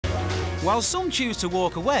While some choose to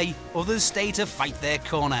walk away, others stay to fight their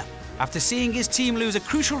corner. After seeing his team lose a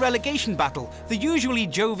crucial relegation battle, the usually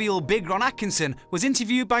jovial Big Ron Atkinson was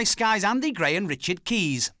interviewed by Sky's Andy Gray and Richard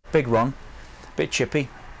Keys. Big Ron, bit chippy,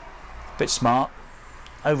 bit smart,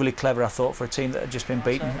 overly clever I thought for a team that had just been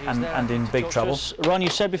beaten and in big trouble. Ron, you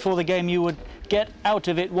said before the game you would get out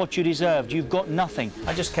of it what you deserved. You've got nothing.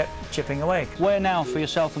 I just kept chipping away. Where now for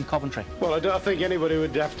yourself and Coventry? Well, I don't think anybody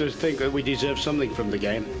would have to think that we deserve something from the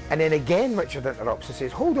game. And then again Richard interrupts and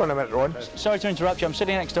says, hold on a minute, Ron. Sorry to interrupt you, I'm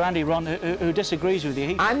sitting next to Andy, Ron, who disagrees with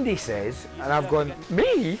you. Andy says, and I've gone,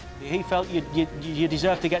 me? He felt you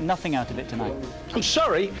deserved to get nothing out of it tonight. I'm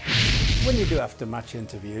sorry. When you do after-match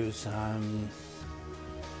interviews,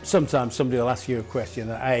 sometimes somebody will ask you a question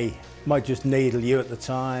that A, might just needle you at the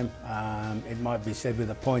time, it might be said with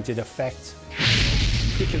a pointed effect.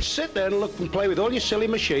 You can sit there and look and play with all your silly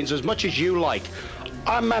machines as much as you like.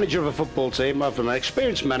 I'm manager of a football team, I'm an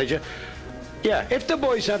experienced manager. Yeah, if the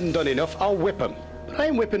boys haven't done enough, I'll whip them. But I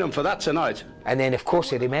ain't whipping them for that tonight. And then, of course,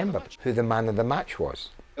 he remembered who the man of the match was.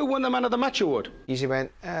 Who won the man of the match award? He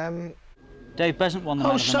went, Dave Beasant won the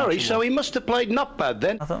man of the match. Oh, sorry, so he must have played not bad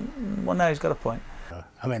then. I thought, well, no, he's got a point.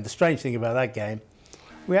 I mean, the strange thing about that game,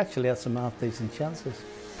 we actually had some half-decent chances.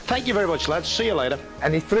 Thank you very much, lads. See you later.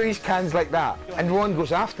 and he threw his cans like that, and Ron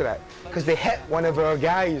goes after it, because they hit one of our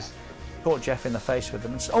guys. Caught Jeff in the face with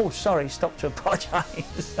them and said, oh, sorry, stop to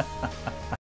apologise.